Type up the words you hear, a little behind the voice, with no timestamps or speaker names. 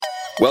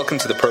Welcome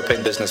to the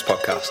Propane Business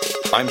Podcast.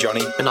 I'm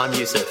Johnny. And I'm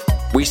Yusuf.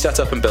 We set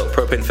up and built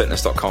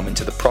propanefitness.com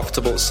into the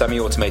profitable,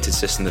 semi-automated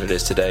system that it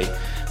is today,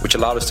 which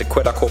allowed us to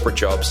quit our corporate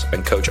jobs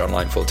and coach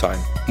online full-time.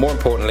 More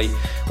importantly,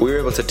 we were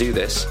able to do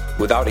this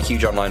without a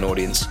huge online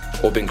audience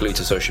or being glued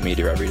to social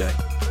media every day.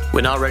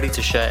 We're now ready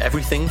to share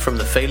everything from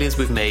the failures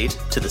we've made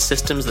to the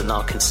systems that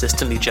now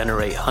consistently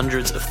generate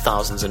hundreds of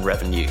thousands in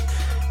revenue.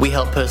 We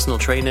help personal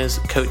trainers,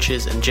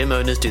 coaches, and gym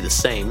owners do the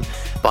same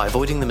by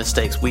avoiding the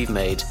mistakes we've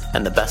made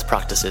and the best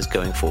practices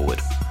going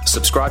forward.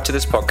 Subscribe to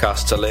this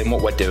podcast to learn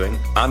what we're doing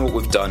and what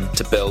we've done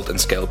to build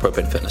and scale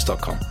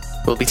propanefitness.com.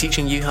 We'll be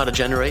teaching you how to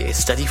generate a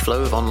steady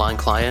flow of online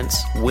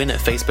clients, win at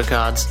Facebook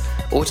ads,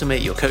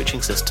 automate your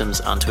coaching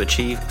systems, and to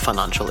achieve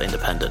financial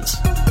independence.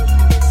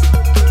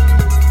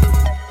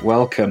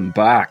 Welcome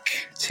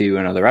back to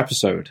another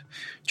episode.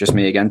 Just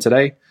me again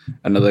today.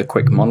 Another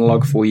quick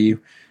monologue for you.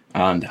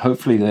 And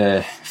hopefully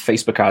the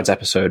Facebook ads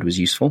episode was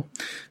useful.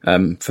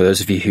 For those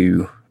of you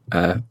who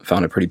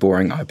found it pretty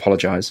boring, I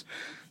apologize.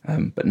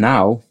 But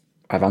now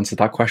I've answered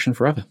that question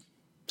forever.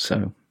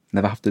 So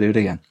never have to do it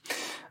again.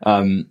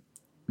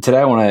 Today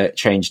I want to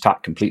change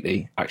tack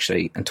completely,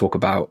 actually, and talk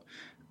about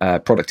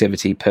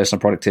productivity, personal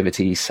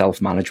productivity,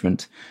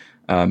 self-management.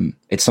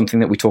 It's something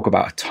that we talk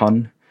about a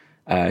ton.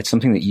 It's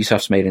something that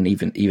Yusuf's made an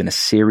even a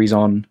series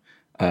on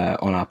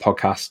our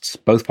podcasts,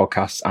 both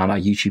podcasts and our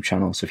YouTube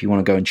channel. So if you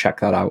want to go and check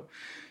that out,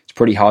 it's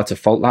pretty hard to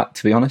fault that,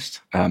 to be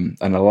honest. And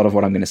a lot of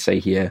what I'm going to say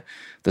here,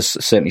 there's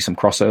certainly some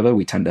crossover.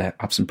 We tend to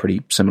have some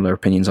pretty similar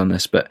opinions on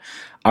this, but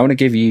I want to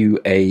give you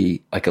a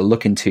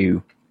look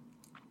into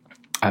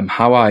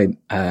how I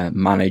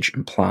manage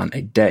and plan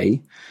a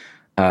day,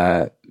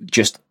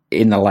 just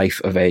in the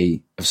life of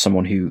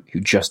someone who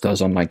just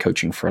does online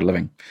coaching for a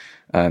living.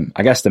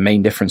 I guess the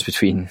main difference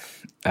between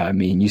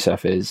me and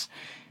Yusuf is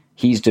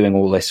he's doing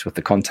all this with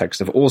the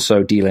context of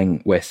also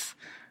dealing with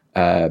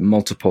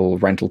multiple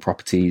rental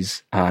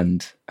properties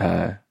and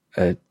a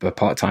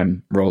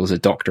part-time role as a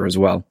doctor as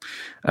well,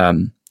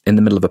 in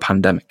the middle of a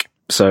pandemic.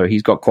 So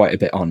he's got quite a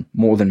bit on,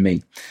 more than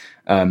me,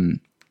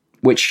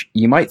 which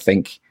you might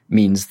think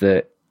means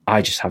that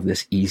I just have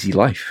this easy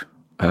life.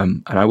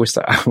 And I wish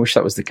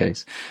that was the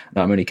case.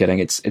 No, I'm only kidding.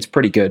 It's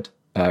pretty good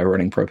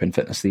running Propane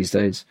Fitness these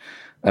days.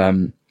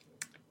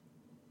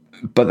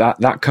 But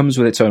that comes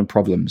with its own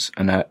problems.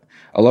 And a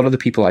lot of the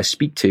people I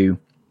speak to,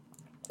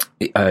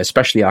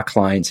 especially our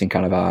clients in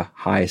kind of our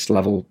highest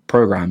level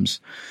programs,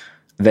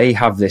 they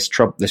have this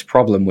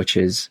problem, which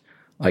is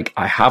like,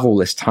 I have all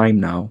this time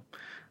now.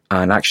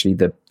 And actually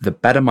the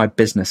better my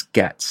business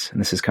gets, and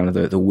this is kind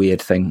of the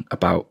weird thing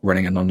about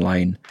running an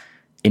online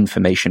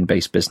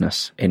information-based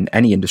business in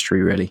any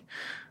industry, really.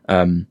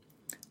 The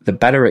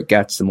better it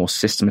gets, the more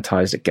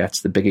systematized it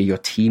gets, the bigger your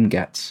team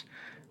gets,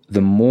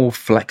 the more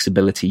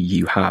flexibility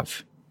you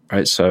have,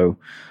 right? So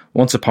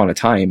once upon a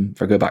time,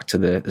 if I go back to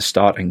the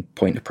starting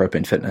point of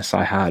Propane Fitness,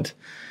 I had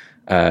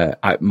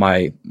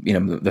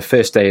the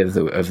first day of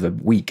the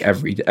week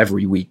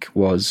every week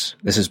was,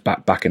 this is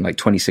back in like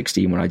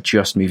 2016 when I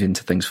just moved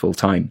into things full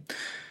time.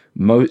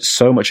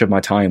 So much of my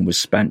time was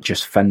spent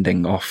just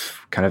fending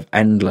off kind of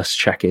endless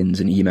check-ins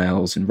and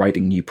emails and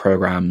writing new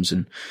programs,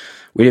 and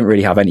we didn't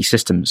really have any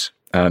systems.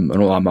 And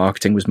all our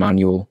marketing was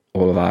manual.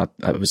 I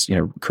was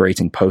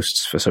creating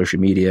posts for social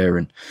media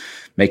and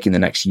making the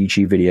next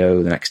YouTube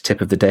video, the next tip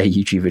of the day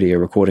YouTube video,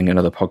 recording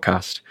another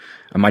podcast.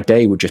 And my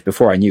day would just,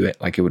 before I knew it,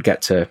 like it would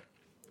get to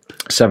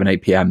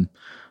 8 p.m.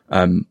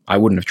 I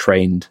wouldn't have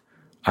trained.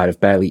 I'd have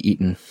barely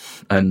eaten.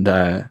 And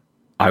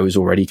I was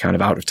already kind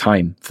of out of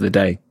time for the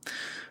day.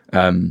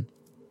 And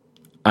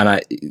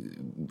I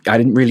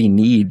didn't really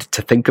need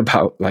to think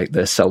about like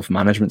the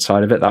self-management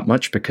side of it that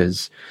much,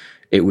 because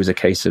it was a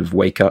case of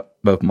wake up,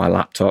 open my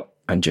laptop,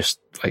 and just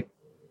like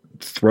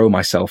throw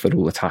myself at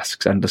all the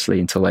tasks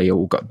endlessly until they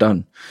all got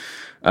done.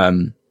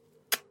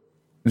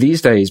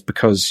 These days,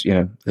 because,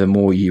 the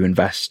more you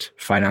invest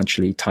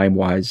financially,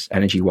 time-wise,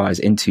 energy-wise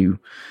into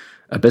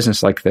a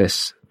business like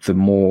this, the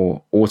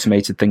more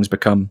automated things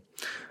become,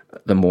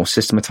 the more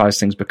systematized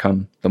things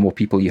become, the more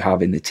people you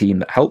have in the team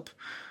that help.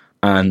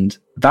 And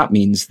that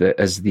means that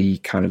as the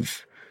kind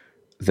of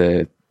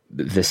the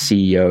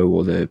CEO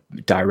or the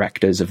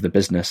directors of the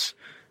business,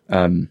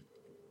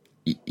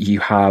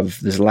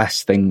 there's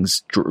less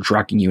things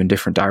dragging you in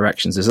different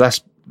directions. There's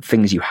less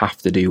things you have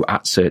to do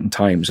at certain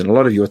times. And a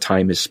lot of your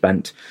time is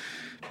spent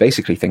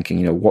basically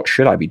thinking, what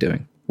should I be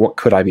doing? What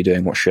could I be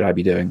doing? What should I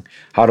be doing?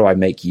 How do I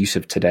make use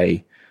of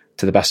today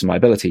to the best of my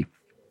ability?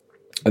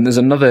 And there's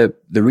the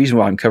reason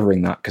why I'm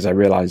covering that, because I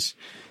realize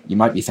you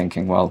might be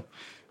thinking, well,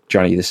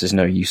 Johnny, this is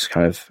no use.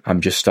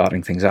 I'm just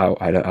starting things out.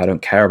 I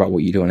don't care about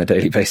what you do on a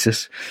daily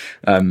basis.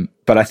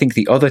 But I think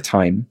the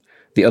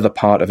other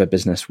part of a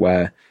business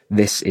where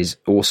this is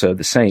also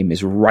the same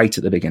is right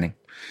at the beginning.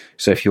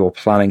 So if you're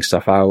planning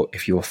stuff out,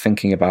 if you're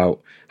thinking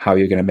about how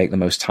you're going to make the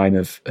most time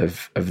of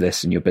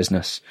this in your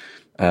business,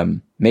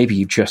 maybe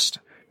you've just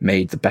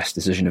made the best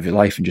decision of your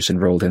life and just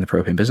enrolled in the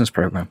Propane Business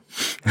Program.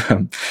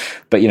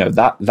 But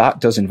that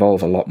does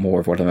involve a lot more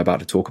of what I'm about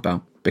to talk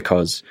about,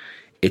 because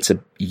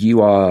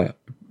you are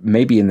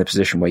maybe in the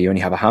position where you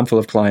only have a handful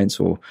of clients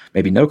or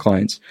maybe no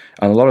clients.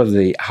 And a lot of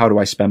the how do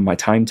I spend my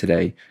time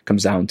today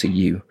comes down to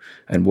you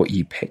and what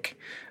you pick.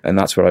 And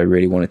that's what I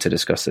really wanted to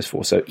discuss this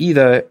for. So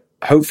either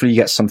hopefully you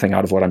get something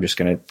out of what I'm just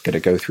going to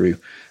go through,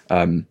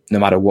 no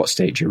matter what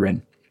stage you're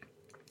in,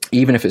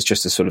 even if it's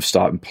just to sort of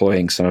start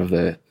employing some of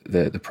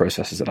the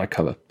processes that I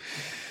cover.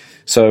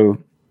 So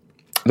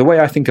the way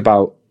I think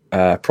about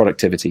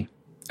productivity,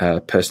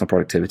 personal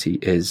productivity,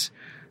 is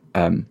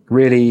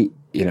really,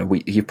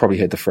 you've probably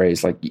heard the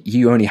phrase, like,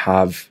 you only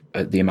have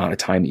the amount of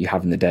time that you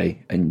have in the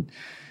day. And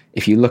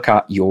if you look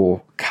at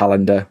your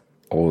calendar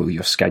or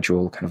your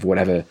schedule, kind of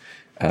whatever,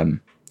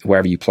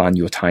 wherever you plan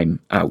your time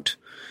out,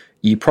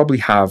 you probably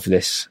have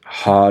this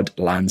hard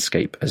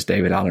landscape, as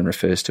David Allen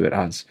refers to it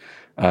as.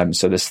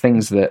 So there's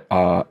things that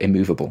are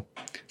immovable,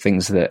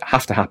 things that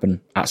have to happen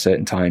at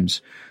certain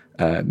times.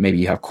 Maybe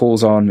you have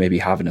calls on, maybe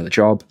you have another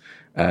job.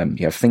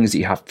 You have things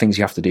you have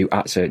to do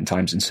at certain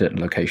times in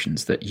certain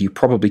locations that you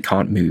probably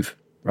can't move,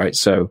 right?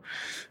 So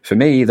for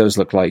me, those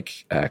look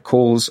like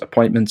calls,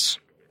 appointments,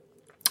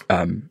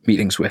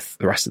 meetings with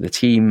the rest of the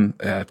team,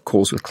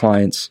 calls with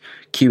clients,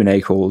 Q&A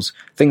calls,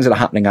 things that are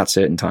happening at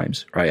certain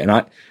times, right?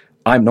 And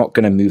I'm not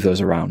going to move those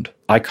around.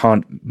 I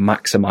can't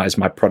maximize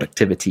my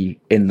productivity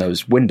in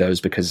those windows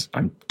because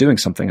I'm doing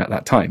something at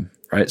that time,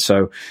 right?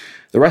 So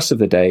the rest of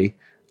the day,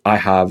 I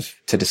have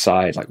to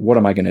decide, like, what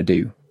am I going to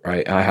do,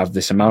 right? I have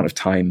this amount of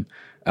time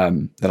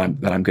that I'm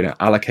going to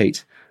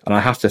allocate, and I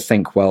have to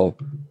think, well,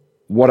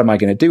 what am I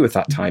going to do with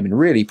that time? And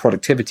really,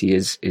 productivity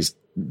is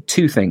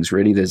two things,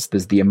 really. There's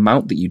the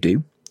amount that you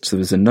do. So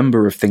there's a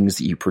number of things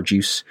that you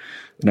produce,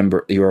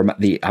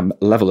 the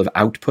level of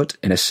output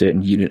in a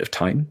certain unit of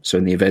time. So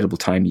in the available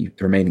time, the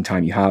remaining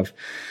time you have,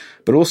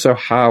 but also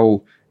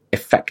how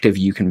effective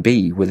you can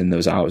be within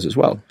those hours as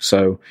well.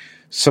 So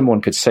someone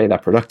could say they're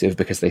productive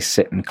because they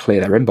sit and clear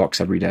their inbox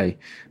every day,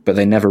 but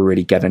they never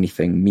really get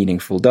anything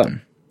meaningful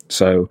done.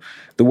 So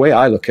the way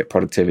I look at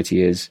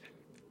productivity is,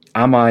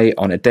 am I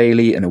on a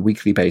daily and a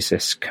weekly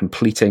basis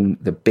completing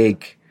the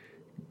big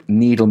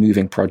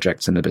needle-moving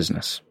projects in the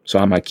business? So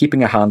am I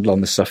keeping a handle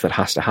on the stuff that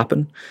has to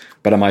happen,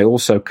 but am I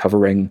also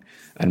covering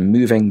and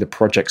moving the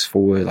projects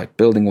forward, like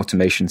building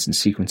automations and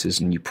sequences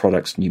and new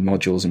products, new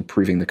modules,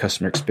 improving the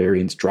customer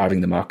experience,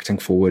 driving the marketing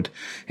forward,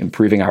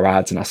 improving our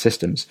ads and our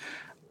systems?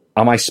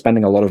 Am I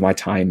spending a lot of my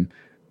time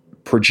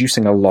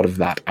producing a lot of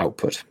that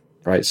output,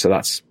 right? So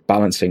that's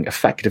balancing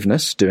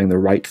effectiveness, doing the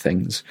right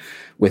things,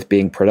 with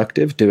being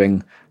productive,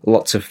 doing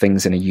lots of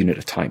things in a unit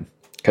of time.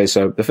 Okay,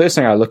 so the first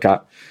thing I look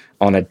at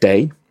on a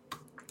day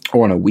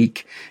or on a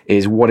week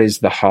is, what is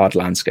the hard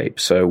landscape?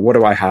 So what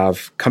do I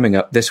have coming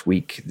up this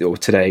week or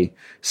today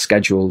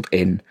scheduled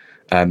in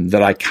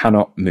that I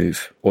cannot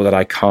move or that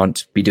I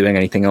can't be doing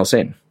anything else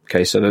in?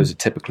 Okay, so those are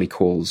typically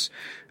calls,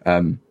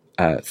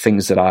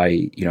 things that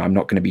I'm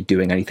not going to be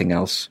doing anything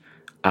else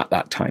at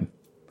that time.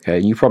 Okay,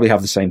 and you probably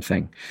have the same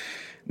thing.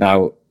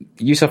 Now,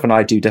 Yusuf and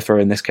I do differ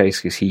in this case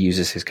because he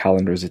uses his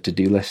calendar as a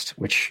to-do list,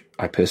 which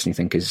I personally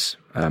think is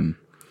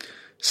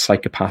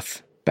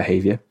psychopath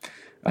behavior.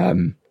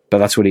 But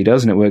that's what he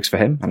does, and it works for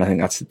him. And I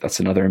think that's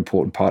another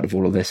important part of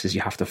all of this, is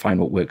you have to find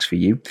what works for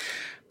you.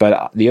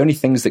 But the only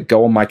things that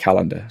go on my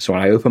calendar, so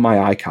when I open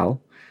my iCal,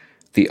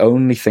 the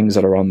only things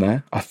that are on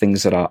there are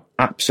things that are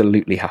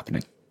absolutely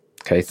happening.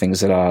 Okay, things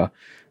that are,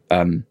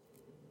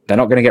 they're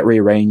not going to get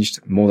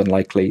rearranged, more than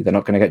likely. They're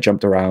not going to get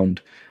jumped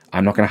around.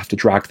 I'm not going to have to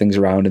drag things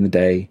around in the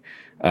day.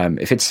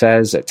 If it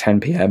says at 10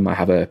 p.m. I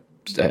have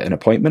an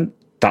appointment,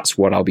 that's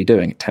what I'll be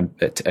doing at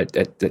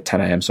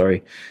 10 a.m.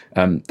 Sorry.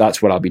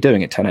 That's what I'll be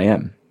doing at 10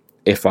 a.m.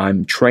 If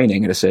I'm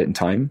training at a certain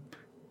time,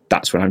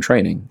 that's when I'm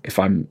training. If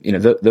I'm,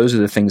 those are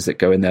the things that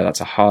go in there.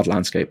 That's a hard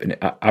landscape. And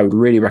I would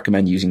really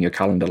recommend using your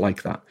calendar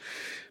like that,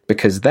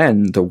 because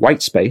then the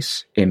white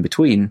space in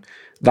between,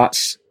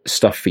 that's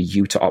stuff for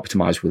you to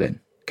optimize within.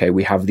 Okay.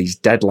 We have these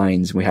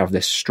deadlines and we have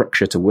this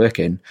structure to work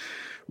in,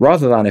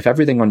 rather than if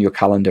everything on your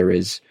calendar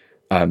is,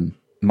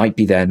 might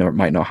be there, or it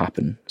might not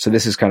happen. So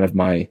this is kind of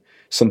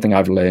something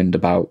I've learned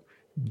about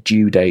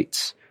due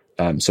dates.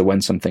 So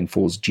when something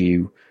falls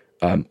due,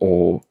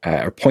 or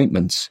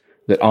appointments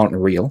that aren't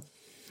real,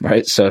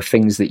 right? So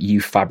things that you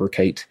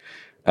fabricate,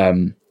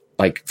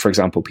 like, for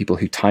example, people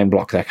who time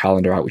block their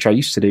calendar out, which I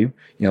used to do.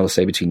 They'll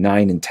say between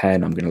 9 and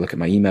 10, I'm going to look at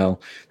my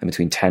email. Then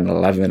between 10 and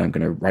 11, I'm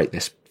going to write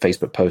this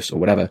Facebook post or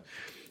whatever.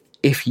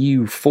 If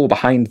you fall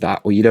behind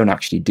that, or you don't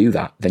actually do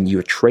that, then you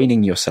are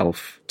training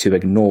yourself to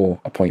ignore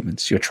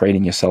appointments. You're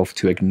training yourself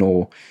to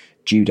ignore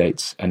due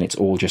dates, and it's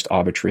all just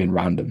arbitrary and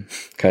random.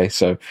 Okay,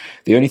 so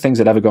the only things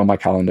that ever go on my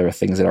calendar are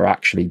things that are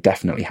actually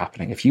definitely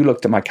happening. If you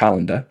looked at my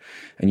calendar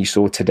and you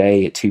saw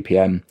today at 2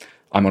 p.m.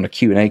 I'm on a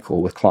Q&A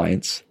call with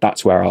clients,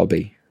 that's where I'll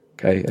be.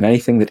 Okay, and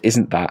anything that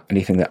isn't that,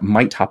 anything that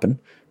might happen,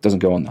 doesn't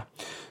go on there.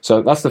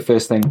 So that's the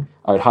first thing.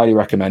 I would highly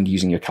recommend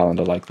using your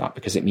calendar like that,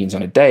 because it means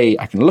on a day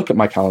I can look at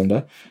my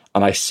calendar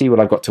and I see what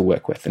I've got to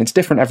work with, and it's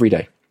different every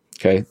day.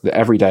 Okay,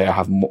 every day I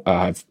have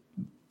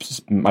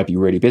might be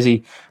really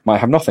busy, might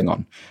have nothing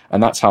on.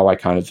 And that's how I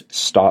kind of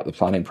start the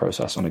planning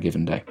process on a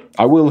given day.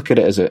 I will look at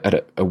it as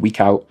a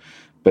week out,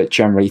 but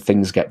generally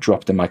things get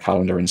dropped in my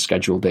calendar and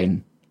scheduled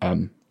in,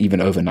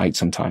 even overnight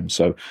sometimes.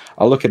 So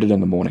I'll look at it in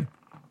the morning,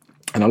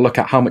 and I'll look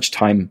at how much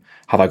time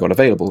have I got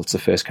available. It's the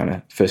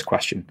first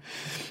question.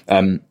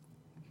 And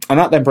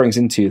that then brings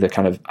into the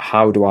kind of,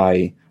 how do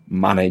I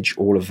manage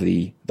all of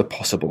the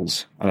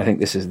possibles? And I think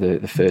this is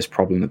the first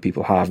problem that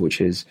people have,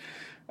 which is,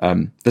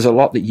 there's a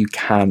lot that you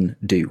can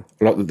do,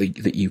 a lot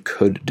that you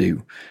could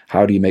do.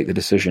 How do you make the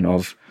decision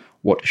of,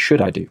 what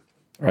should I do,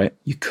 right?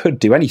 You could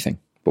do anything,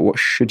 but what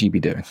should you be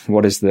doing?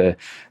 What is the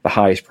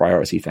highest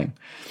priority thing?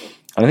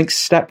 And I think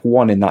step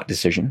one in that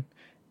decision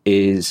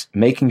is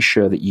making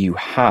sure that you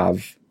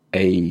have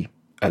a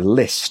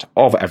list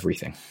of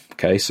everything.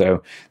 Okay,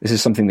 so this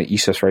is something that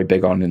Yusuf's very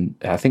big on, and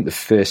I think the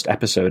first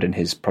episode in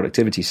his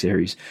productivity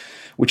series,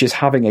 which is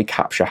having a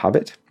capture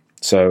habit.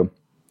 So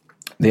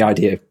the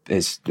idea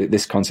is,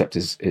 this concept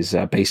is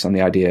based on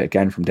the idea,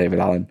 again, from David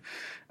Allen,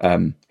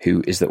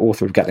 who is the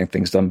author of Getting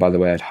Things Done, by the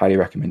way. I'd highly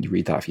recommend you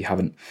read that if you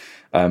haven't,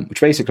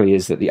 which basically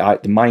is that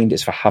the mind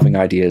is for having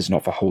ideas,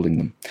 not for holding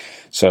them.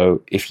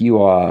 So if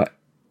you are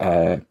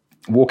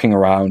walking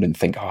around and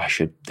think, I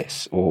should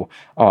this, or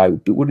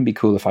it wouldn't be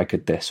cool if I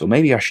could this, or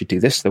maybe I should do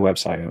this to the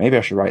website, or maybe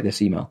I should write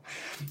this email.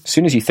 As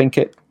soon as you think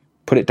it,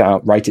 put it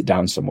down, write it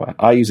down somewhere.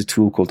 I use a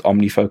tool called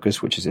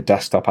OmniFocus, which is a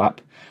desktop app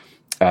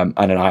and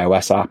an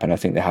iOS app, and I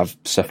think they have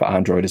stuff for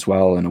Android as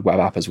well, and a web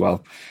app as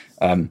well.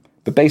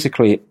 But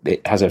basically,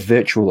 it has a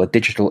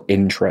digital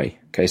in tray.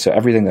 Okay, so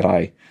everything that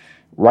I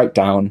write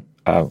down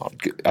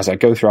as I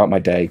go throughout my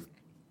day,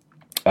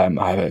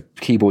 I have a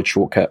keyboard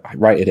shortcut. I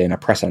write it in, I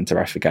press enter,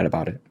 I forget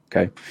about it.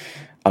 Okay,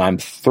 and I'm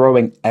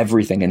throwing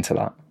everything into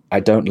that.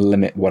 I don't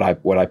limit what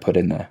I put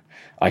in there.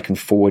 I can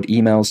forward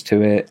emails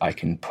to it. I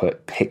can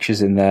put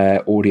pictures in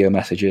there, audio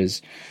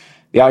messages.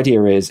 The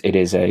idea is, it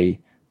is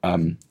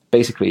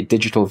basically a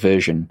digital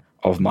version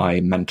of my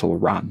mental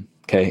RAM.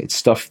 Okay, it's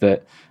stuff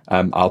that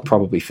I'll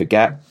probably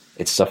forget.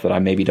 It's stuff that I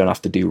maybe don't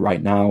have to do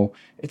right now.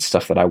 It's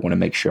stuff that I want to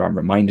make sure I'm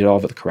reminded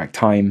of at the correct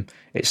time.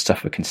 It's stuff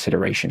for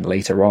consideration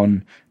later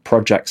on,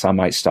 projects I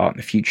might start in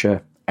the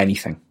future,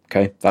 anything.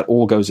 Okay, that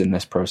all goes in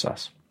this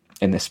process,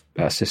 in this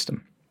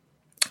system.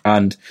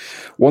 And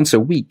once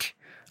a week,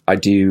 I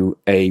do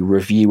a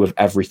review of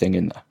everything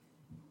in there.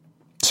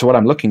 So what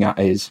I'm looking at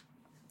is,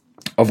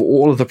 of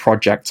all of the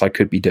projects I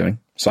could be doing,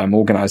 so I'm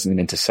organizing them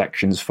into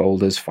sections,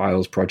 folders,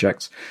 files,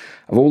 projects,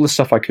 of all the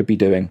stuff I could be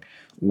doing,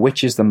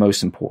 which is the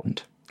most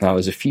important? Now,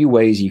 there's a few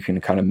ways you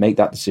can kind of make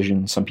that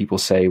decision. Some people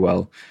say,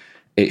 well,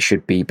 it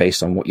should be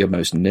based on what you're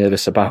most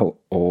nervous about,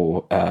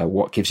 or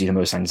what gives you the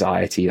most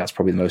anxiety. That's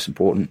probably the most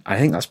important. I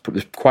think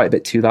there's quite a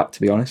bit to that,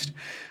 to be honest.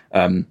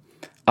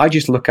 I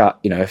just look at,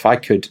 if I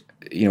could,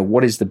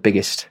 what is the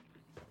biggest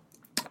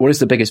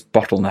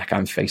bottleneck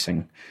I'm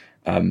facing,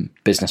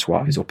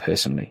 business-wise or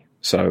personally?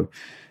 So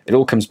it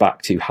all comes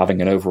back to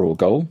having an overall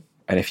goal.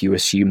 And if you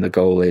assume the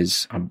goal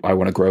is, I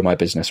want to grow my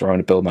business, or I want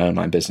to build my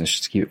online business,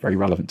 just to keep it very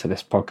relevant to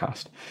this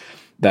podcast,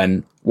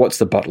 then what's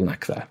the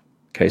bottleneck there?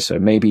 Okay, so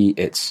maybe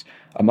it's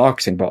a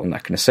marketing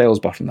bottleneck and a sales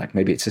bottleneck.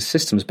 Maybe it's a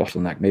systems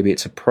bottleneck. Maybe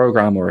it's a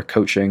program or a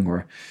coaching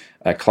or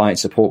a client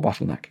support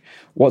bottleneck.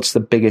 What's the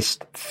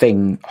biggest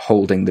thing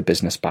holding the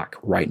business back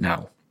right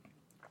now?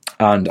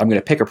 And I'm going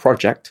to pick a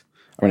project.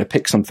 I'm going to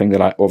pick something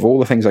that of all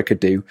the things I could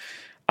do,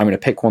 I'm going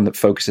to pick one that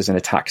focuses and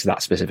attacks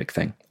that specific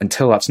thing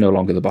until that's no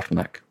longer the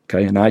bottleneck.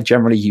 Okay, and I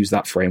generally use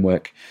that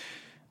framework,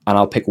 and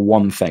I'll pick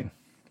one thing.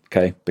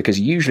 Okay, because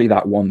usually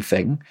that one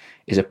thing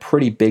is a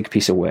pretty big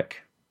piece of work,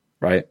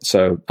 right?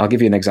 So I'll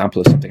give you an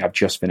example of something I've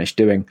just finished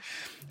doing.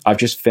 I've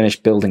just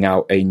finished building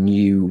out a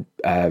new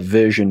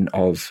version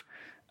of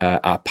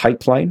our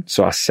pipeline,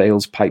 so our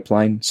sales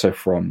pipeline. So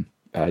from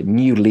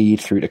new lead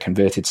through to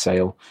converted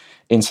sale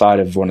inside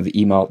of one of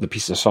the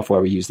pieces of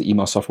software we use, the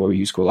email software we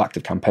use called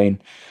ActiveCampaign.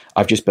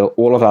 I've just built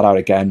all of that out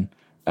again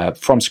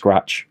from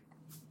scratch,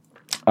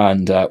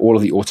 and all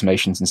of the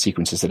automations and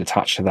sequences that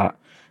attach to that.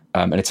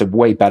 And it's a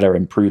way better,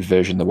 improved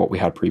version than what we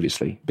had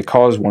previously,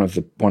 because one of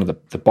the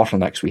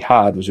bottlenecks we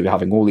had was we were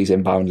having all these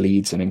inbound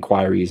leads and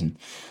inquiries and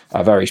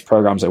various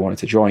programs I wanted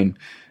to join,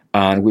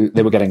 and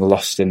they were getting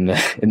lost in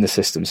the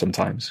system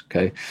sometimes.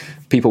 Okay,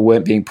 people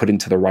weren't being put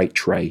into the right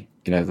tray.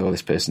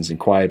 This person's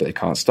inquired, but they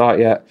can't start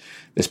yet.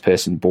 This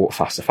person bought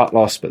faster fat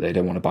loss, but they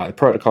don't want to buy the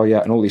protocol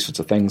yet, and all these sorts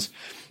of things.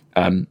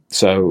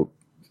 So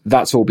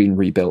that's all been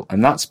rebuilt,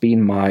 and that's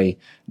been my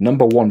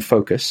number one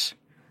focus.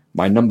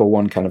 My number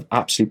one kind of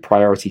absolute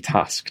priority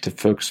task to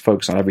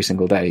focus on every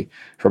single day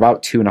for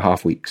about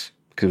 2.5 weeks,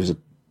 because it was a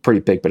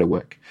pretty big bit of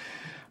work.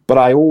 But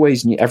I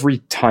always knew, every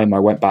time I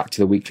went back to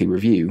the weekly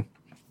review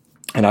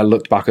and I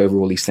looked back over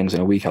all these things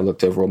in a week, I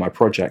looked over all my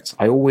projects,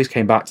 I always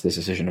came back to this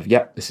decision of,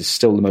 this is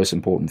still the most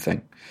important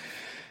thing.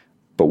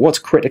 But what's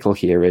critical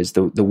here is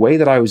the way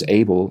that I was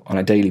able on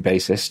a daily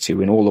basis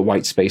to, in all the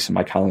white space in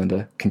my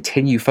calendar,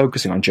 continue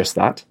focusing on just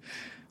that,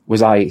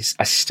 was I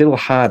still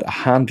had a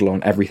handle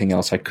on everything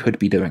else I could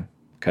be doing.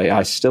 Okay,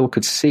 I still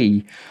could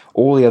see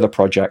all the other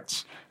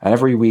projects, and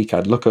every week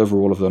I'd look over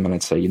all of them and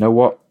I'd say, you know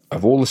what,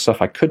 of all the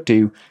stuff I could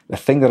do, the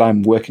thing that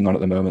I'm working on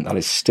at the moment, that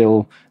is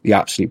still the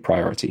absolute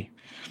priority.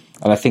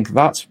 And I think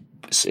that's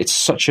it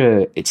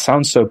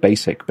sounds so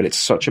basic, but it's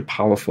such a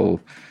powerful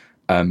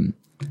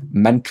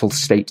mental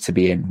state to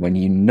be in when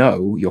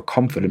you're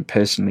confident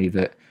personally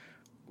that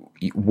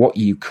what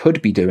you could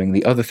be doing,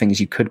 the other things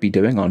you could be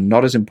doing, are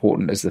not as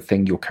important as the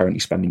thing you're currently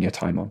spending your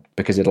time on,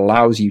 because it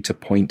allows you to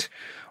point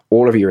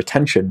all of your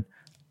attention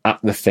at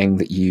the thing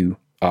that you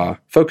are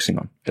focusing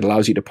on. It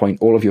allows you to point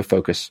all of your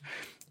focus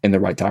in the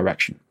right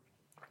direction.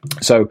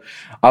 So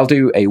I'll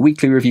do a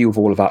weekly review of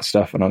all of that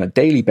stuff, and on a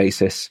daily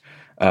basis,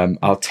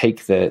 I'll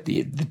take the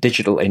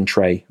digital in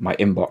tray, my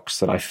inbox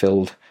that I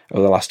filled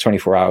over the last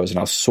 24 hours, and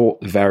I'll sort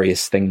the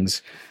various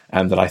things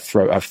that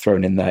I've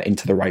thrown in there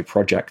into the right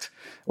project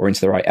or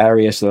into the right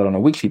area, so that on a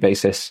weekly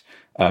basis,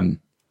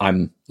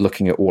 I'm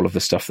looking at all of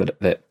the stuff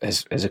that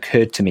has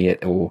occurred to me,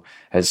 or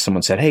has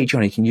someone said, "Hey,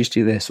 Johnny, can you just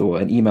do this?" or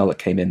an email that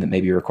came in that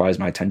maybe requires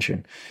my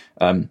attention.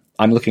 I'm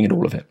looking at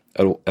all of it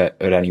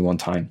at any one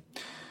time.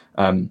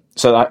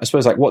 So I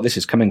suppose like what this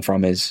is coming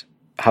from is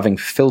having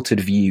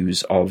filtered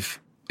views of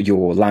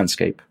your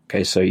landscape.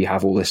 Okay, so you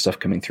have all this stuff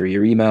coming through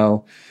your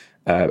email,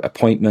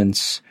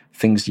 appointments,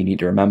 things you need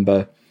to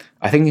remember.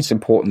 I think it's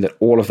important that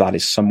all of that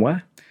is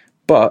somewhere,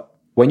 but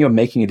when you're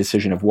making a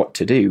decision of what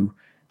to do,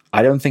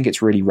 I don't think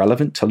it's really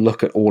relevant to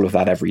look at all of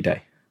that every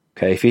day.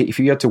 Okay, if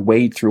you had to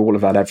wade through all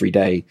of that every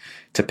day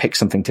to pick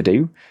something to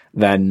do,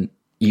 then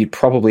you'd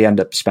probably end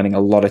up spending a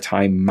lot of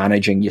time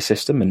managing your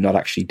system and not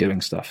actually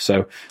doing stuff.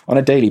 So on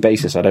a daily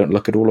basis, I don't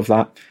look at all of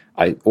that.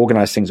 I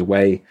organize things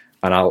away,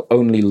 and I'll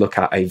only look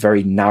at a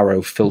very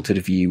narrow, filtered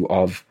view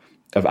of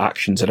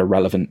actions that are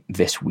relevant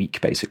this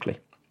week, basically.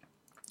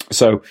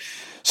 So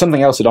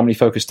something else that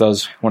OmniFocus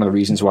does, one of the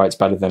reasons why it's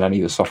better than any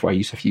of the software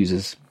Yusuf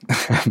uses,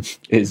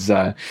 is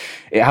it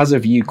has a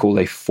view called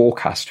a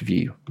forecast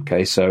view.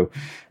 Okay, so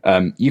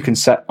you can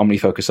set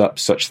OmniFocus up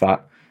such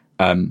that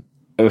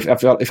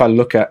if I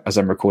look at, as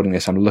I'm recording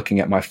this, I'm looking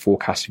at my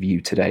forecast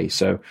view today.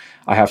 So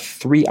I have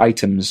 3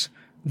 items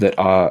that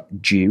are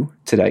due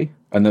today,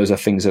 and those are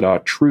things that are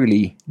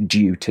truly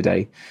due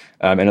today.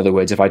 In other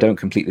words, if I don't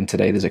complete them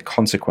today, there's a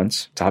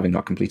consequence to having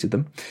not completed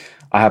them.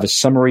 I have a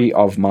summary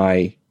of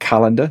my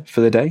calendar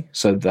for the day,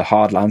 so the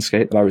hard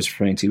landscape that I was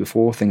referring to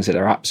before, things that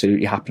are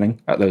absolutely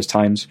happening at those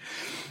times.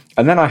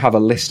 And then I have a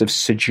list of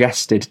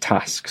suggested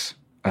tasks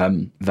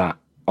that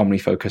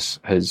OmniFocus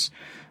has,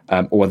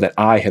 or that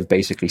I have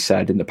basically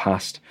said in the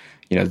past,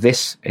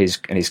 this is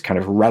kind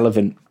of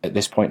relevant at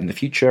this point in the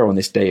future, or on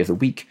this day of the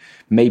week.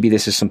 Maybe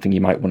this is something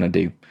you might want to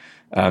do.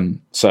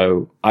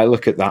 So I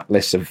look at that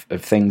list of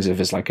things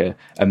as like a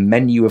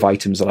menu of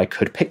items that I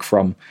could pick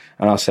from,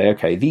 and I'll say,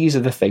 okay, these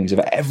are the things of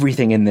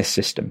everything in this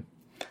system,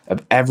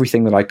 of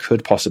everything that I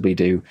could possibly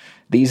do.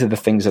 These are the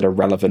things that are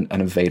relevant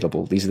and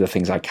available. These are the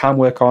things I can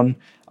work on.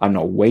 I'm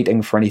not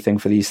waiting for anything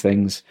for these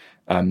things.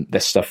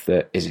 There's stuff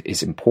that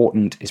is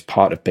important, is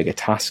part of bigger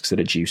tasks that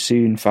are due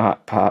soon,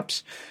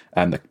 perhaps.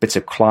 The bits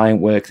of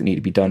client work that need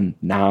to be done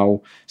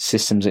now,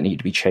 systems that need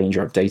to be changed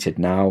or updated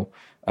now,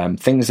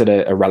 things that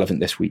are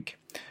relevant this week.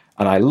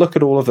 And I look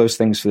at all of those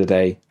things for the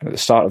day. And at the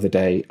start of the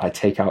day, I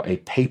take out a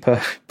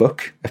paper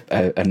book,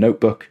 a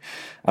notebook,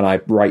 and I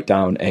write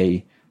down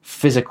a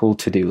physical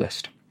to-do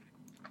list.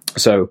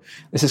 So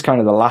this is kind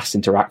of the last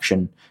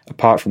interaction,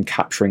 apart from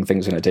capturing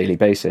things on a daily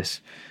basis.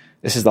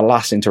 This is the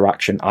last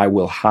interaction I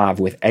will have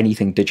with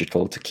anything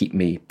digital to keep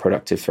me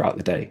productive throughout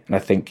the day. And I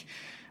think,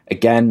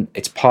 again,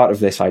 it's part of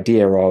this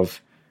idea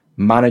of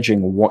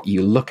managing what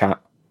you look at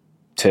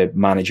to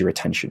manage your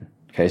attention.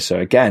 Okay, so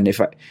again,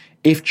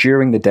 if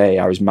during the day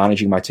I was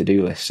managing my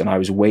to-do list and I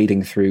was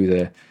wading through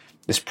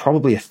there's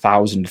probably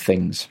 1,000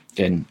 things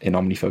in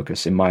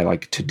OmniFocus, in my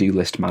like to-do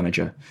list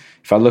manager.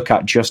 If I look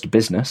at just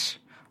business,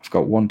 I've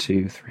got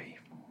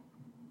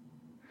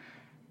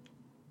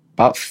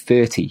about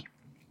 30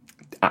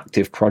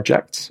 active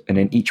projects, and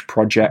in each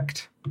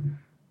project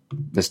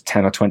there's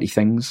 10 or 20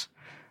 things,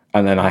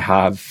 and then I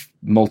have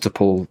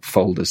multiple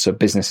folders. So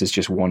business is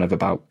just one of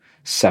about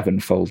 7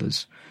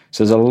 folders.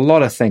 So there's a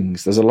lot of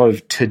things, there's a lot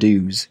of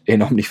to-dos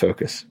in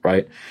OmniFocus,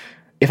 right?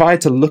 If I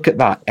had to look at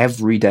that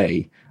every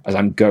day as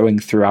I'm going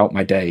throughout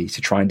my day to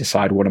try and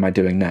decide what am I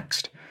doing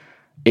next,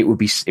 it would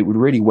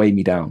really weigh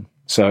me down.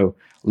 So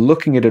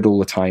looking at it all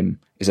the time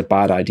is a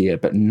bad idea,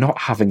 but not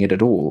having it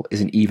at all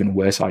is an even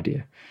worse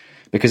idea.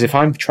 Because if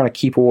I'm trying to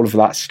keep all of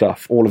that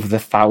stuff, all of the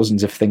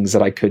thousands of things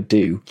that I could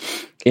do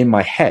in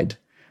my head,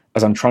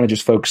 as I'm trying to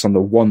just focus on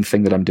the one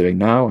thing that I'm doing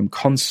now, I'm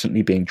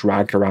constantly being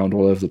dragged around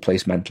all over the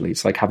place mentally.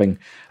 It's like having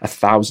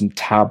 1,000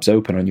 tabs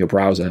open on your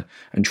browser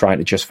and trying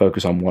to just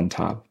focus on one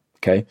tab.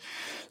 Okay.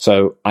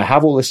 So I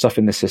have all this stuff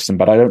in the system,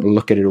 but I don't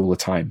look at it all the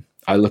time.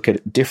 I look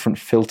at different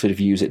filtered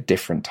views at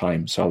different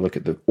times. So I'll look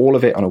at all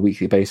of it on a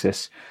weekly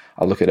basis.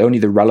 I'll look at only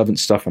the relevant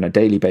stuff on a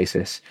daily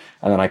basis.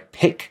 And then I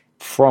pick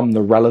from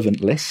the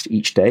relevant list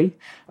each day,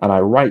 and I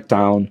write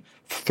down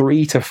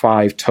 3 to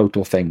 5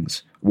 total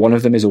things. One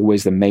of them is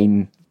always the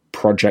main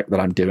project that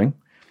I'm doing.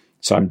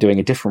 So I'm doing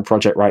a different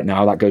project right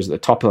now that goes at the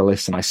top of the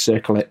list, and I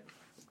circle it.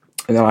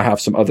 And then I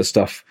have some other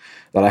stuff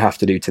that I have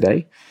to do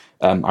today.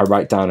 I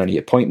write down any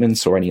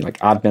appointments or any like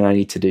admin I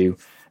need to do,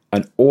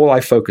 and all I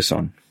focus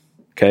on,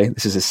 okay,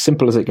 this is as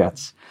simple as it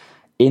gets,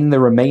 in the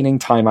remaining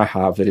time I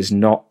have that is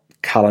not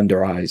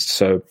calendarized,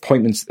 so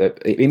appointments,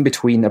 in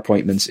between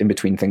appointments, in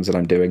between things that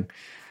I'm doing,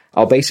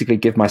 I'll basically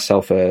give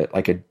myself a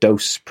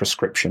dose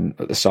prescription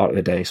at the start of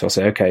the day. So I'll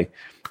say, okay,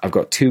 I've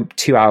got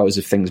two hours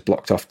of things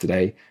blocked off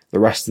today. The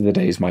rest of the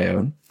day is my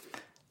own.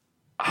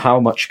 How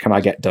much can I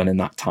get done in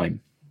that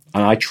time?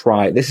 And I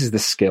try, this is the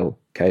skill.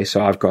 Okay.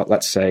 So I've got,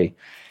 let's say,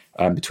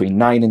 between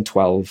 9 and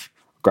 12,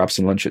 grab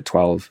some lunch at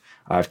 12.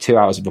 I have 2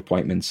 hours of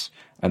appointments.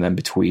 And then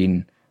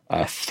between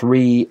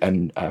 3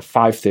 and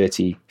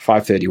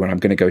 5:30 when I'm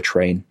going to go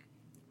train,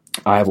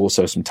 I have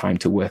also some time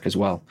to work as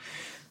well.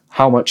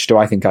 How much do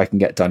I think I can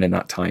get done in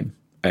that time?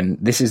 And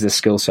this is the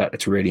skill set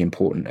that's really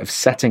important of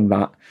setting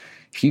that.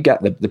 If you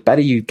get the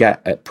better you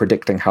get at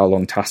predicting how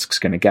long tasks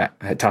going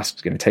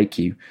to take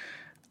you,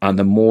 and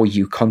the more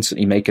you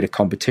constantly make it a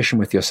competition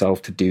with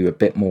yourself to do a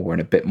bit more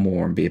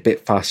and be a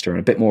bit faster and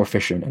a bit more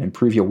efficient and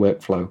improve your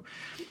workflow,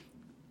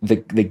 the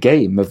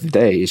game of the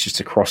day is just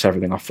to cross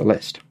everything off the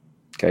list.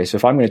 Okay, so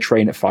if I'm going to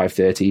train at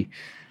 5:30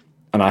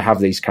 and I have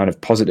these kind of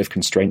positive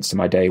constraints to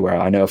my day where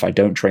I know if I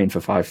don't train for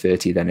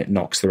 5:30, then it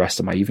knocks the rest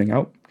of my evening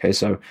out. Okay,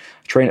 so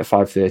I train at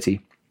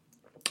 5:30,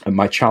 and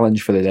my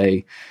challenge for the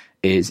day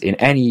is in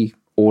any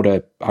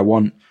order I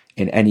want,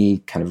 in any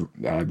kind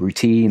of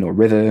routine or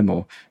rhythm,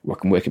 or I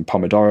can work in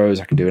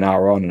Pomodoros, I can do an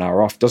hour on, an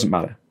hour off, doesn't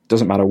matter.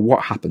 Doesn't matter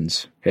what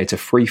happens. Okay, it's a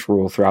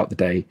free-for-all throughout the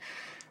day,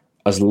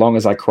 as long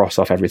as I cross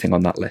off everything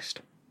on that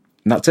list.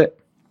 And that's it.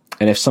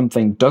 And if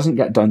something doesn't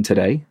get done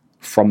today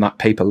from that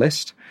paper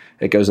list,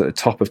 it goes at the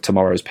top of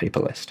tomorrow's paper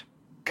list.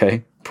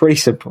 Okay, pretty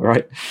simple,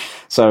 right?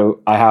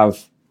 So I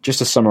have, just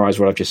to summarize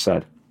what I've just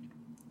said,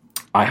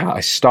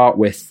 I start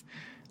with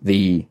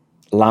the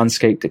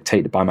landscape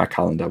dictated by my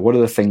calendar. What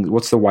are the things,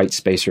 what's the white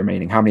space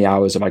remaining? How many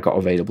hours have I got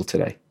available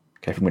today?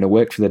 Okay, if I'm going to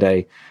work for the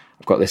day,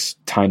 I've got this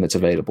time that's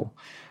available.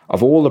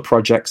 Of all the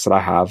projects that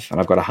I have, and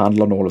I've got a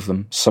handle on all of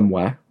them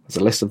somewhere, there's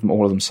a list of them,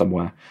 all of them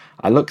somewhere,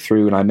 I look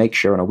through and I make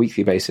sure on a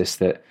weekly basis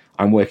that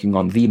I'm working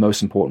on the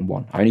most important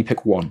one. I only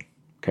pick one,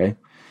 okay?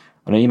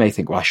 I know you may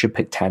think, well, I should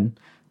pick 10,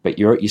 but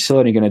you're still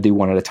only going to do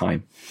one at a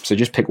time. So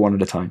just pick one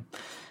at a time.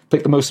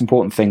 Pick the most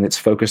important thing that's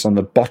focused on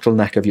the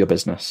bottleneck of your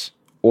business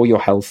or your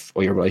health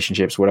or your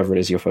relationships, whatever it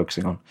is you're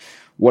focusing on.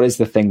 What is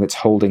the thing that's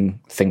holding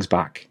things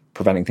back,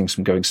 preventing things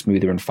from going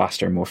smoother and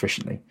faster and more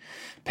efficiently?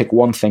 Pick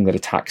one thing that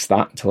attacks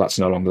that until that's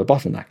no longer the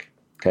bottleneck,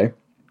 okay?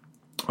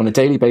 On a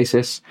daily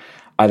basis,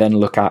 I then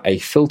look at a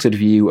filtered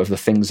view of the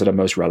things that are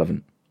most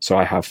relevant. So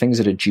I have things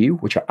that are due,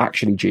 which are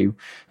actually due.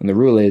 And the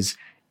rule is,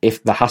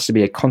 if there has to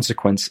be a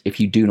consequence if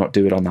you do not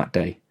do it on that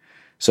day.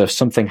 So if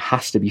something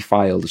has to be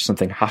filed, if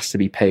something has to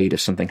be paid,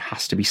 if something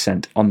has to be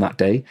sent on that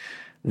day,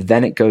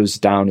 then it goes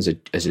down as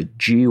a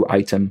due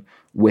item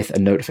with a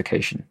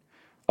notification.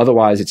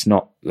 Otherwise,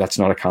 that's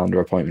not a calendar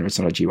appointment, it's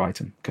not a due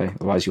item. Okay.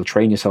 Otherwise, you'll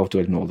train yourself to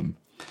ignore them.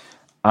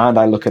 And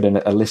I look at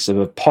a list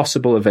of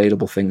possible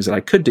available things that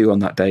I could do on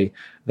that day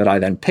that I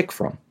then pick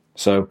from.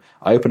 So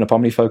I open up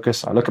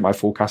OmniFocus, I look at my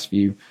forecast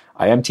view,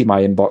 I empty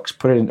my inbox,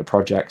 put it into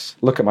projects,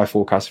 look at my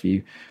forecast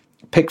view,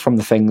 pick from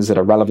the things that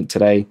are relevant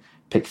today,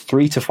 pick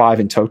 3 to 5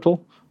 in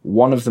total,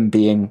 one of them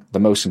being the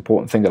most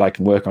important thing that I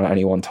can work on at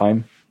any one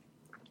time.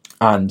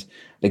 And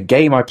the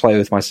game I play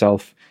with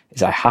myself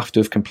is I have to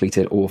have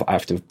completed I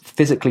have to have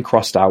physically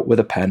crossed out with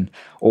a pen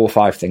all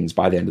 5 things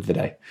by the end of the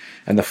day.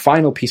 And the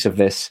final piece of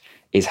this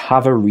is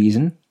have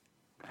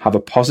a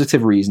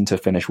positive reason to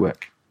finish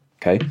work.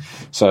 Okay.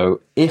 So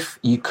if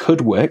you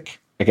could work,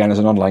 again, as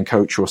an online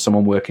coach or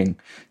someone working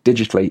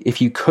digitally,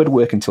 if you could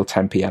work until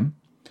 10 p.m.,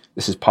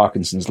 this is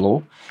Parkinson's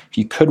law. If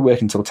you could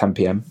work until 10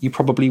 p.m., you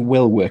probably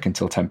will work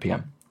until 10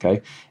 p.m.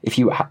 Okay. If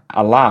you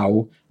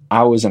allow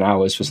hours and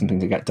hours for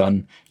something to get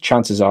done,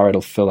 chances are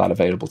it'll fill that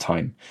available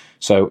time.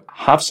 So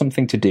have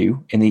something to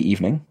do in the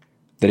evening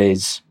that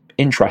is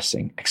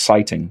interesting,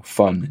 exciting,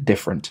 fun,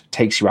 different,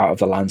 takes you out of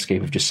the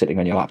landscape of just sitting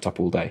on your laptop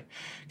all day.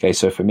 Okay,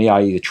 so for me,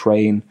 I either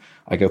train,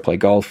 I go play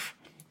golf,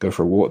 go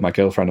for a walk with my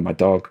girlfriend and my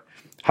dog,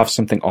 have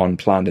something on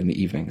planned in the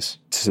evenings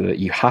so that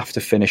you have to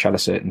finish at a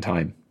certain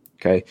time.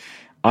 Okay,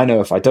 I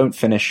know if I don't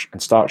finish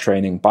and start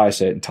training by a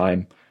certain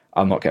time,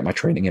 I'll not get my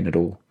training in at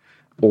all.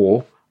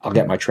 Or I'll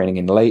get my training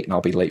in late and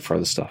I'll be late for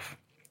other stuff.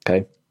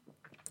 Okay,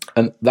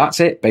 and that's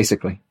it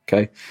basically.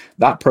 Okay,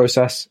 that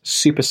process,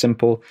 super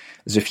simple.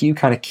 There's a few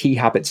kind of key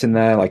habits in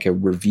there, like a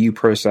review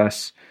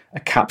process, a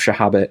capture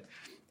habit,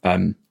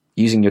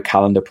 using your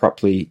calendar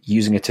properly,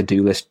 using a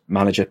to-do list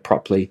manager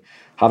properly,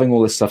 having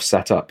all this stuff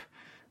set up.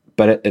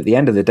 But at the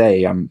end of the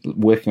day, I'm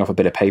working off a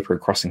bit of paper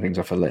and crossing things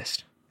off a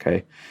list.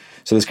 Okay,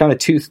 so there's kind of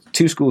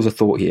two schools of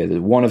thought here.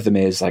 One of them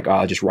is like,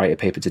 I'll just write a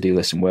paper to-do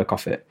list and work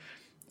off it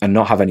and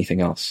not have anything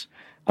else.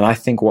 And I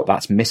think what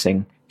that's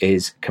missing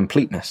is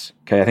completeness.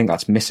 Okay, I think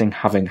that's missing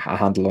having a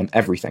handle on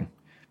everything,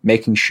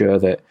 making sure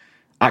that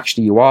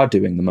actually you are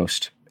doing the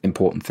most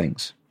important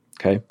things.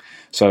 Okay,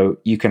 so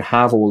you can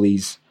have all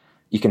these,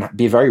 you can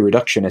be very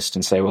reductionist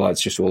and say, well,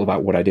 it's just all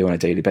about what I do on a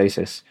daily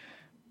basis,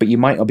 but you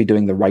might not be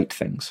doing the right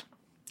things.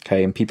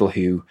 Okay, and people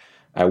who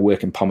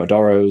work in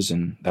Pomodoros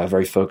and they're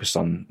very focused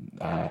on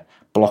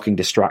blocking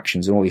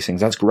distractions and all these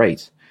things, that's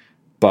great.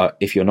 But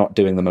if you're not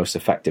doing the most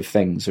effective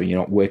things, or you're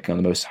not working on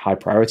the most high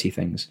priority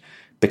things,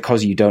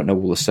 because you don't know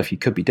all the stuff you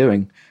could be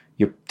doing,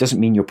 doesn't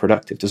mean you're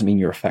productive, doesn't mean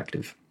you're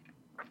effective.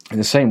 In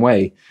the same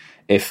way,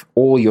 if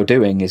all you're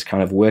doing is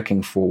kind of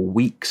working for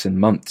weeks and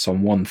months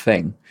on one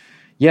thing,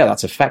 yeah,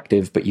 that's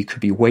effective, but you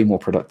could be way more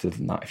productive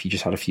than that if you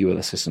just had a few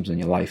other systems in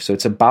your life. So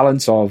it's a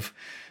balance of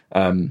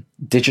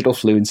digital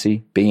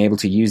fluency, being able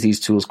to use these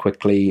tools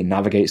quickly and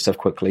navigate stuff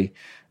quickly,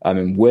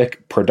 and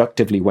work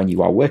productively when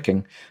you are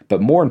working.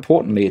 But more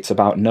importantly, it's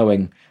about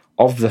knowing,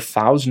 of the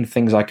 1,000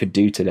 things I could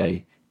do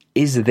today,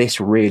 is this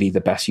really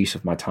the best use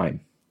of my time?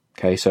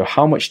 Okay, so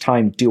how much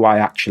time do I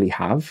actually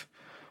have?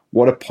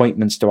 What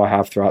appointments do I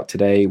have throughout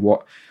today?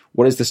 What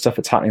is the stuff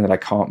that's happening that I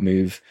can't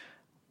move?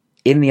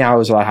 In the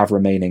hours that I have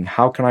remaining,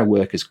 how can I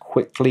work as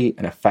quickly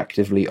and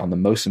effectively on the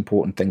most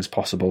important things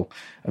possible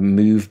and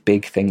move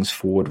big things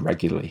forward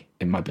regularly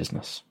in my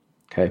business?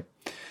 Okay.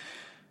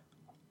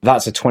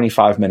 That's a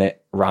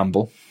 25-minute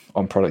ramble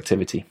on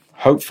productivity.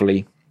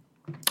 Hopefully,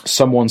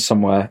 someone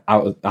somewhere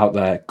out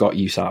there got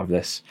use out of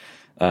this.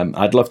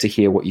 I'd love to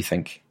hear what you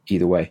think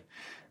either way.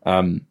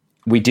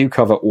 We do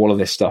cover all of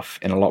this stuff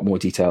in a lot more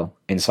detail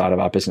inside of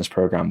our business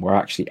program. We're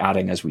actually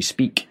adding, as we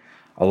speak,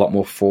 a lot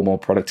more formal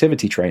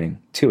productivity training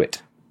to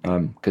it,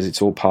 because it's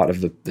all part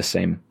of the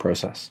same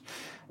process.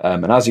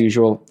 And as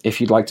usual, if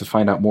you'd like to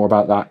find out more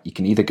about that, you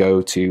can either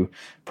go to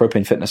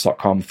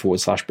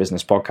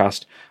propanefitness.com/business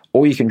podcast,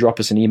 or you can drop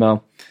us an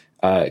email,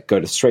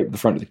 go straight to the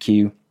front of the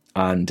queue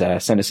and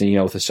send us an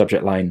email with the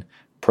subject line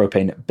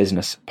Propane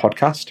Business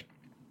Podcast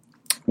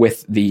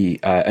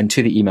and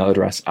to the email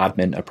address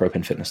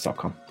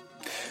admin@propanefitness.com.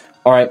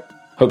 All right.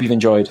 Hope you've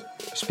enjoyed.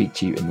 Speak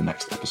to you in the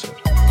next episode.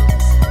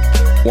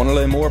 Want to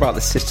learn more about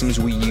the systems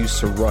we use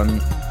to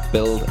run,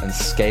 build, and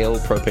scale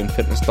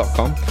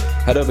propanefitness.com?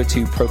 Head over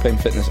to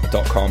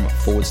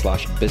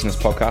propanefitness.com/business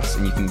podcast,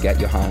 and you can get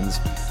your hands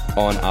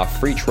on our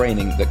free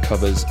training that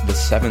covers the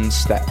 7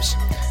 steps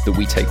that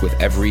we take with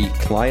every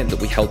client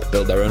that we help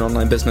build their own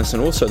online business,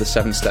 and also the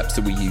 7 steps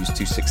that we use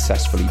to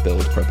successfully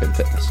build Propane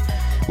Fitness.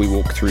 We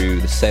walk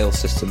through the sales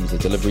systems, the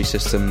delivery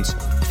systems,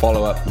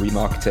 follow-up,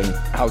 remarketing,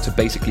 how to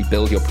basically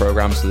build your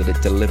program so that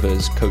it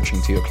delivers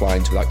coaching to your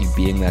clients without you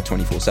being there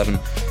 24/7.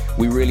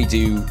 We really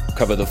do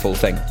cover the full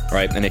thing,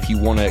 right? And if you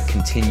want to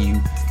continue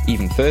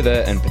even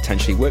further and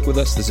potentially work with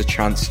us, there's a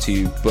chance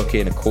to book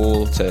in a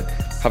call to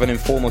have an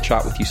informal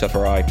chat with Yusuf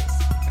or I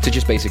to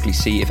just basically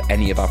see if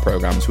any of our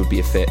programs would be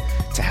a fit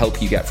to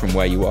help you get from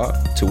where you are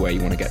to where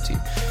you want to get to.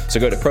 So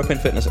go to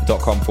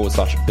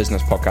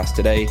propanefitness.com/business podcast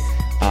today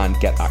and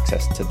get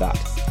access to that.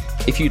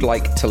 If you'd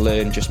like to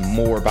learn just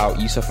more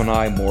about Yusuf and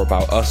I, more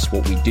about us,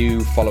 what we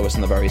do, follow us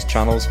on the various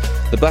channels,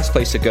 the best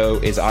place to go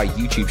is our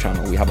YouTube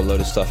channel. We have a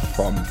load of stuff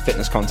from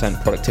fitness content,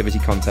 productivity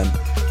content,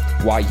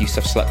 why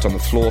Yusuf slept on the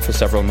floor for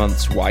several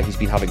months, why he's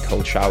been having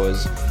cold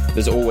showers.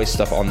 There's always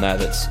stuff on there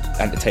that's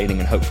entertaining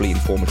and hopefully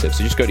informative.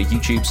 So just go to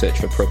YouTube, search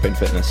for Propane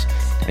Fitness,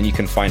 and you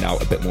can find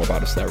out a bit more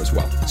about us there as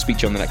well. Speak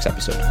to you on the next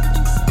episode.